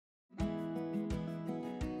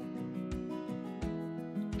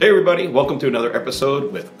Hey everybody, welcome to another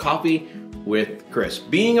episode with Coffee with Chris.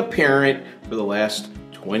 Being a parent for the last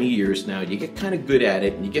 20 years now, you get kind of good at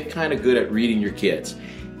it and you get kind of good at reading your kids.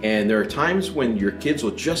 And there are times when your kids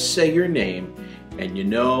will just say your name and you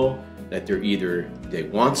know that they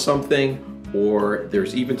want something, or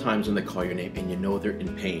there's even times when they call your name and you know they're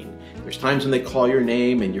in pain. There's times when they call your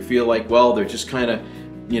name and you feel like, well, they're just kind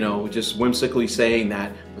of, just whimsically saying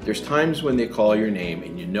that. But there's times when they call your name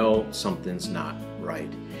and you know something's not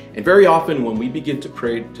right. And very often when we begin to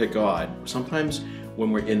pray to God, sometimes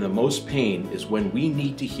when we're in the most pain is when we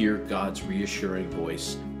need to hear God's reassuring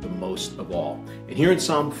voice the most of all. And here in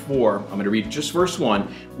Psalm 4, I'm going to read just verse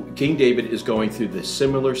 1. King David is going through this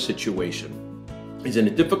similar situation. He's in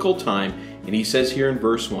a difficult time, and he says here in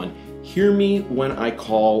verse 1, "Hear me when I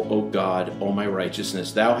call, O God, O my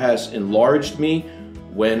righteousness. Thou hast enlarged me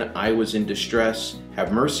when I was in distress.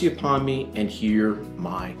 Have mercy upon me and hear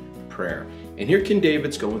my prayer." And here King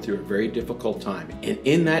David's going through a very difficult time. And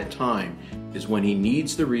in that time is when he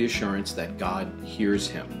needs the reassurance that God hears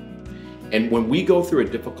him. And when we go through a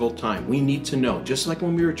difficult time, we need to know, just like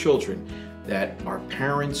when we were children, that our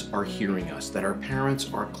parents are hearing us, that our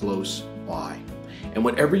parents are close by. And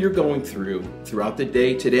whatever you're going through throughout the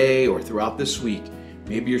day today or throughout this week,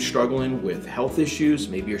 maybe you're struggling with health issues,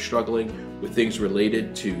 maybe you're struggling with things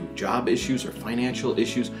related to job issues or financial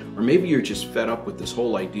issues, or maybe you're just fed up with this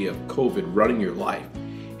whole idea of COVID running your life,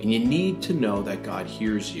 and you need to know that God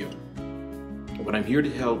hears you. What I'm here to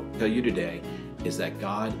tell you today is that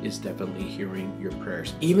God is definitely hearing your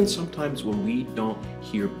prayers. Even sometimes when we don't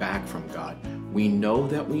hear back from God, we know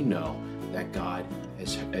that God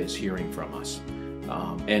is hearing from us.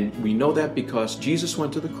 And we know that because Jesus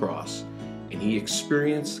went to the cross and he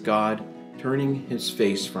experienced God turning his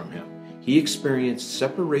face from him. He experienced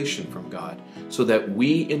separation from God so that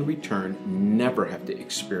we in return never have to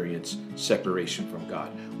experience separation from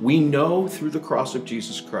God. We know through the cross of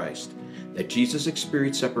Jesus Christ that Jesus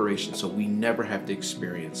experienced separation, so we never have to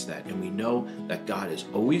experience that. And we know that God is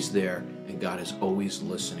always there and God is always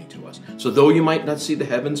listening to us. So though you might not see the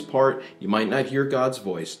heavens part, you might not hear God's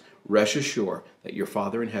voice, rest assured that your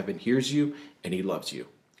Father in heaven hears you and he loves you.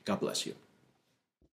 God bless you.